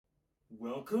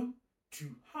Welcome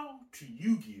to How to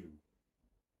Yugioh.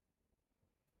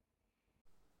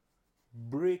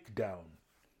 Breakdown.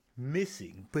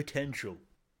 Missing potential.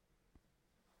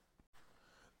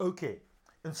 Okay,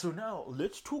 and so now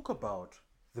let's talk about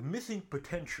the missing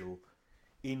potential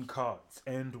in cards.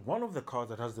 And one of the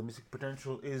cards that has the missing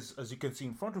potential is, as you can see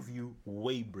in front of you,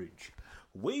 Waybridge.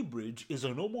 Waybridge is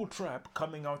a normal trap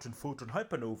coming out in Photon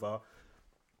Hypernova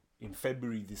in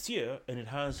February this year, and it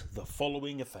has the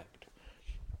following effect.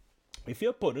 If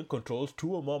your opponent controls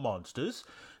two or more monsters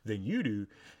than you do,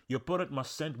 your opponent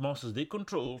must send monsters they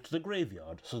control to the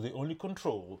graveyard, so they only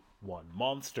control one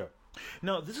monster.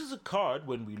 Now, this is a card,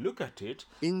 when we look at it,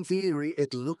 in theory,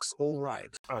 it looks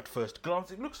alright. At first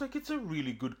glance, it looks like it's a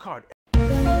really good card.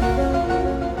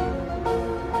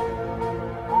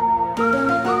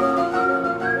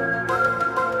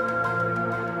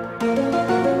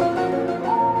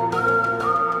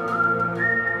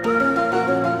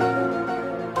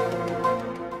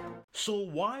 So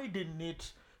why didn't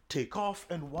it take off,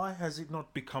 and why has it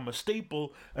not become a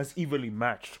staple as Evenly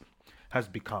Matched has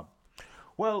become?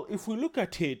 Well, if we look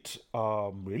at it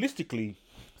realistically,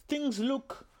 things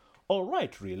look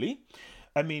alright, really.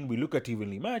 I mean, we look at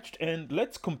Evenly Matched, and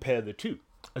let's compare the two.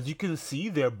 As you can see,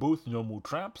 they're both normal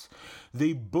traps.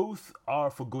 They both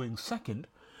are for going second,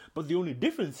 but the only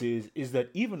difference is that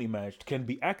Evenly Matched can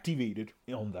be activated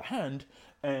on the hand,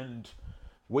 and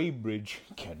Waybridge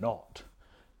cannot.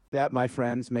 That, my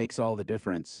friends, makes all the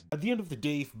difference. At the end of the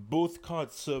day, if both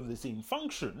cards serve the same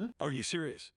function, Are you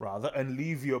serious? rather, and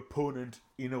leave your opponent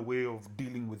in a way of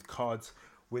dealing with cards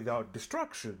without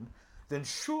destruction, then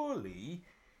surely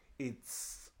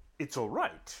it's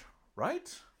alright,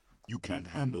 right? You can't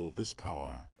handle this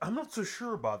power. I'm not so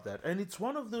sure about that, and it's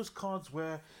one of those cards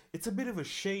where it's a bit of a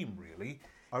shame, really.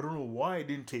 I don't know why it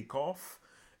didn't take off,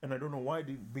 and I don't know why it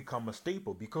didn't become a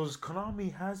staple, because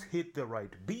Konami has hit the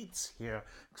right beats here,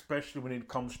 especially when it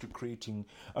comes to creating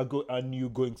a new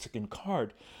going second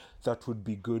card that would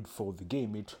be good for the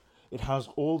game. It has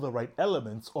all the right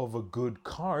elements of a good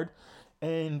card,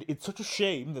 and it's such a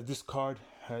shame that this card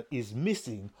is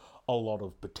missing a lot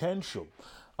of potential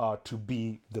to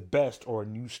be the best or a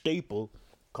new staple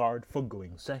card for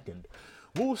going second.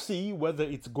 We'll see whether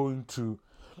it's going to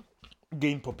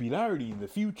gain popularity in the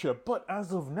future, but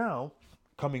as of now,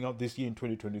 coming out this year in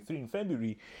 2023 in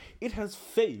February, it has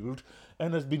failed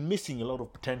and has been missing a lot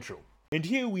of potential. And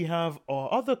here we have our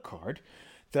other card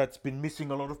that's been missing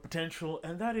a lot of potential,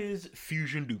 and that is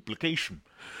Fusion Duplication.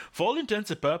 For all intents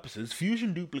and purposes,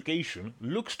 Fusion Duplication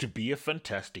looks to be a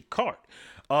fantastic card.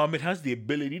 It has the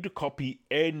ability to copy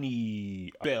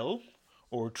any spell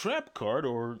or trap card,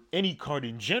 or any card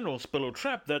in general, spell or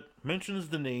trap, that mentions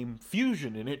the name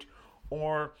Fusion in it,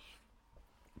 or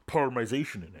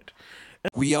polymerization in it.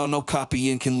 We all know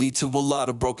copying can lead to a lot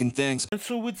of broken things. And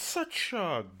so with such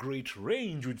great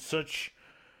range, with such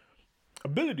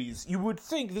abilities, you would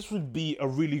think this would be a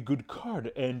really good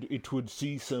card, and it would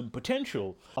see some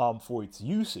potential for its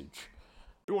usage.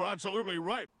 You are absolutely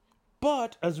right.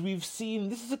 But, as we've seen,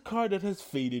 this is a card that has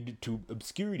faded to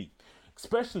obscurity.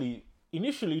 Especially,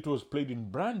 initially it was played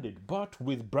in Branded, but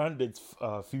with Branded's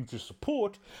future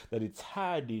support that it's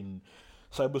had in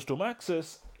Cyberstorm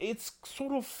Access, it's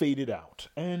sort of faded out.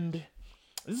 And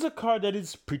this is a card that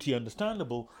is pretty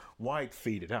understandable why it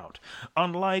faded out.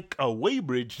 Unlike a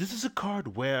Waybridge, this is a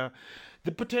card where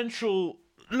the potential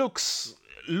looks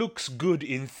good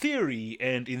in theory,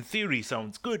 and in theory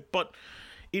sounds good, but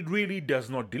it really does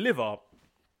not deliver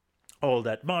all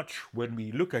that much when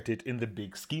we look at it in the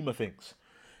big scheme of things.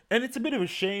 And it's a bit of a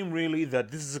shame, really,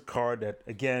 that this is a card that,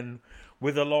 again,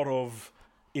 with a lot of,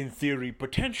 in theory,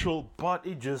 potential, but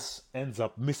it just ends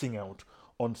up missing out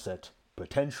on set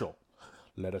potential.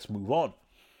 Let us move on.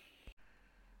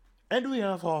 And we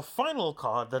have our final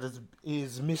card that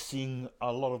is missing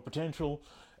a lot of potential,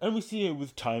 and we see it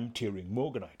with Time Tearing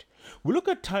Morganite. We look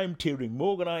at Time Tearing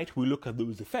Morganite, we look at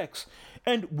those effects,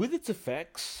 and with its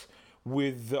effects,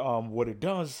 with what it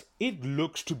does, it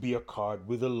looks to be a card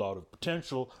with a lot of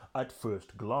potential at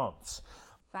first glance.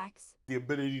 Facts. The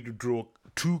ability to draw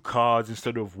two cards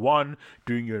instead of one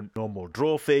during your normal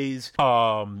draw phase.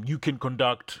 You can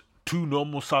conduct two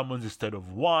normal summons instead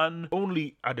of one.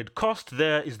 Only added cost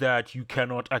there is that you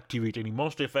cannot activate any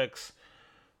monster effects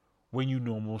when you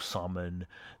normal summon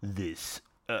this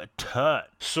turn.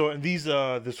 So, and these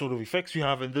are the sort of effects you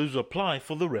have, and those apply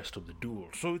for the rest of the duel.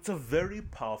 So it's a very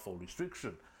powerful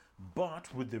restriction.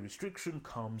 But with the restriction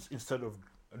comes, instead of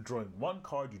drawing one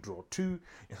card, you draw two.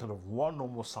 Instead of one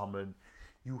normal summon,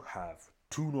 you have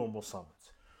two normal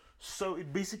summons. So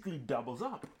it basically doubles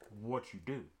up what you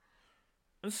do.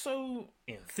 And so,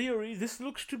 in theory, this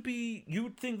looks to be. You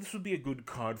would think this would be a good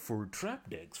card for trap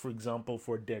decks. For example,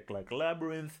 for a deck like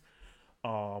Labyrinth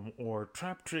or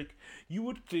Trap Trick, you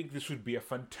would think this would be a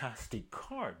fantastic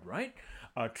card, right?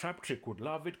 Trap Trick would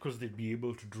love it because they'd be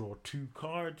able to draw two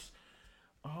cards.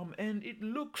 And it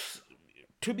looks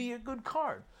to be a good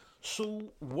card.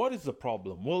 So what is the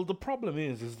problem? Well, the problem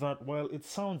is that while it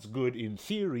sounds good in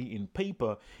theory, in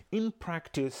paper, in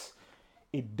practice,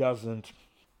 it doesn't.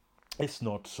 It's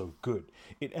not so good.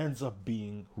 It ends up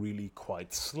being really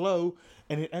quite slow,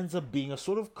 and it ends up being a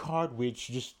sort of card which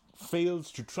just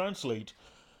fails to translate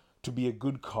to be a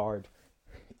good card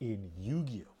in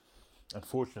Yu-Gi-Oh,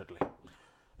 unfortunately.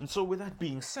 And so, with that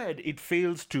being said, it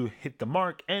fails to hit the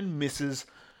mark and misses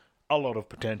a lot of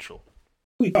potential.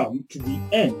 We come to the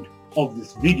end of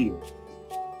this video.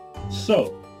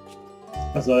 So,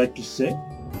 as I like to say,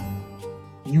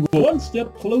 you are one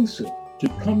step closer to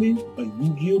becoming a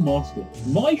Yu-Gi-Oh master.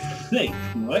 My fate,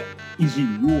 right, is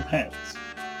in your hands.